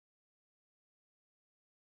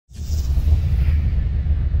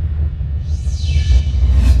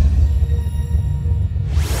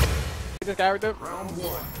this character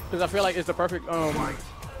because I feel like it's the perfect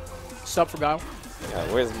sub for Guile.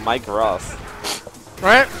 Yeah, where's Mike Ross?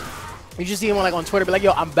 Right? You just see him like on Twitter, be like,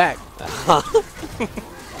 "Yo, I'm back."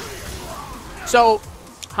 So,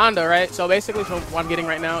 Honda, right? So basically, from what I'm getting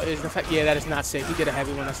right now is the fact, yeah, that is not safe. He did a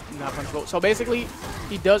heavy one, that's not punchable. So basically,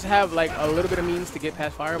 he does have like a little bit of means to get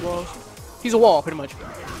past fireballs. He's a wall, pretty much,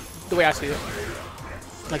 the way I see it.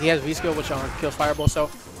 Like he has V skill, which kills fireballs. So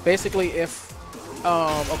basically, if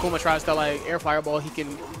Akuma tries to like air fireball, he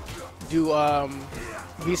can do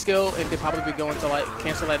V skill, and they'd probably be going to like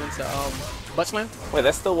cancel that into butt slam. Wait,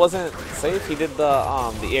 that still wasn't safe? He did the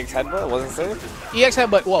EX headbutt, wasn't safe? EX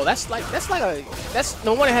headbutt, whoa, that's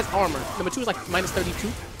no one that has armor. Number 2 is like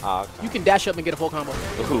 -32. Okay. You can dash up and get a full combo.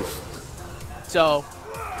 Oof. So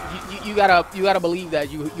you gotta believe that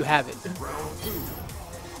you have it.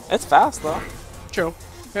 It's fast though. True.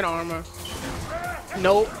 Hit armor.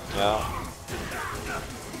 No. Yeah.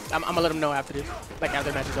 I'm gonna let him know after this, like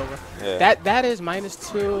after the match is over. Yeah. That is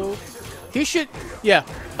 -2. He should, yeah.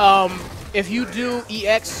 If you do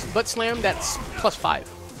EX butt slam, that's +5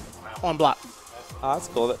 on block. Oh, that's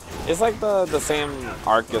cool. It's like the same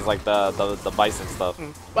arc as like the bison stuff.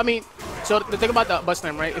 I mean, so the thing about the butt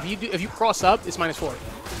slam, right? If you cross up, it's -4.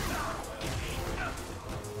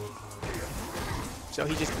 So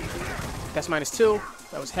he just, that's -2.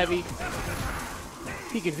 That was heavy.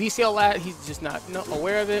 He can VCL that. He's just not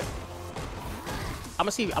aware of it. I'm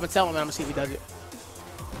gonna tell him, and I'm gonna see if he does it.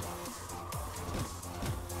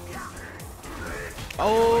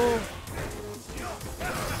 Oh.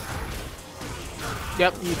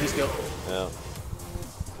 Yep, he VCL. Yeah.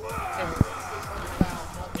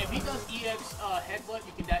 If he does EX headbutt,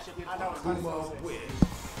 you can dash up.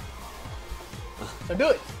 So do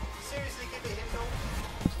it. Seriously, give me hit though.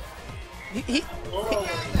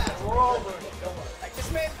 Like this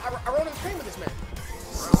man, I wrote him stream with this man.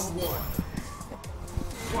 Round 1.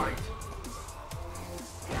 Fight.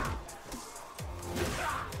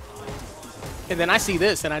 And then I see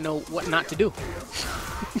this and I know what not to do.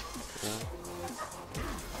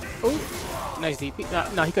 Ooh, nice DP.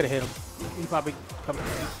 No, he could have hit him. He probably come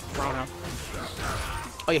around now.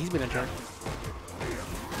 Oh yeah, he's been a jerk.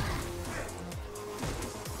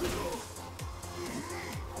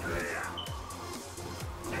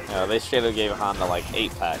 Yeah, they straight up gave Honda like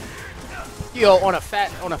 8-pack. Yo, on a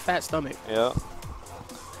fat stomach. Yeah.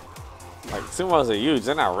 Like sumos are huge.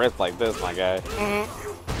 They're not ripped like this, my guy.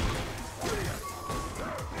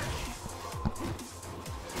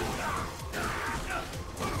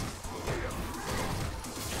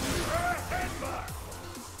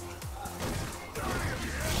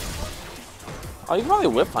 Oh, you can probably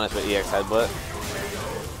whip punish with EX headbutt.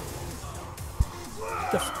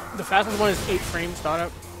 The fastest one is 8 frames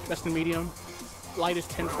startup. That's the medium. Light is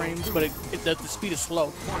 10 frames, but the speed is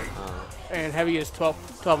slow. And heavy is 12,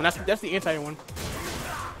 and that's the anti one.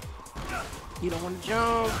 You don't want to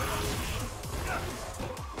jump.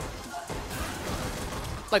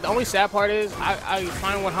 Like the only sad part is I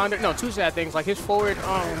find 100. No, 2 sad things. Like his forward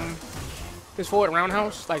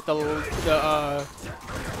roundhouse, like the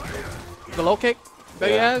low kick that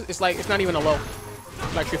he has. It's like it's not even a low.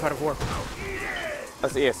 Like Street Fighter 4.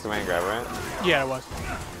 That's the EX command grab, right? Yeah, it was.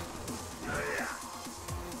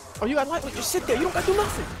 Oh, you got light lead. Just sit there. You don't got to do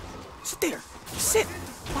nothing. Sit there. Just sit.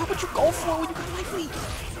 Why would you go for it when you got light lead?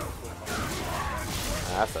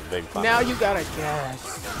 That's a big punish. Now you got to guess.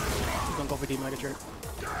 He's going to go for deep like a jerk.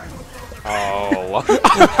 Oh.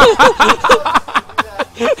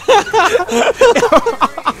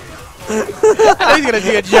 I know he's going to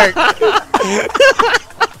be a jerk.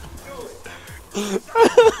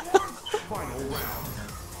 Final round.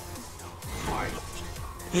 Fight.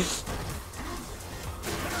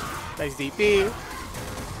 Nice DP.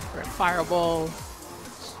 Fireball.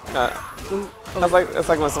 It's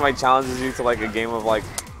like when somebody challenges you to like a game of like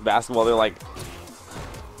basketball. They're like,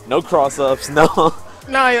 no cross ups, no.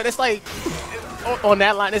 No, it's like on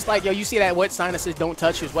that line. It's like, yo, you see that wet sign that says "Don't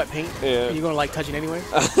touch" is wet paint. Yeah. And you're gonna like touch it anyway.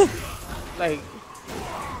 Like.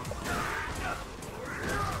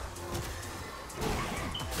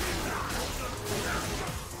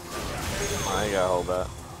 I gotta hold that.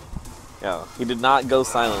 Yeah, he did not go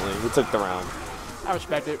silently. He took the round. I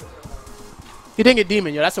respect it. He didn't get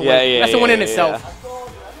demon, yo. That's a win. Yeah, That's a win in yeah, itself. yeah.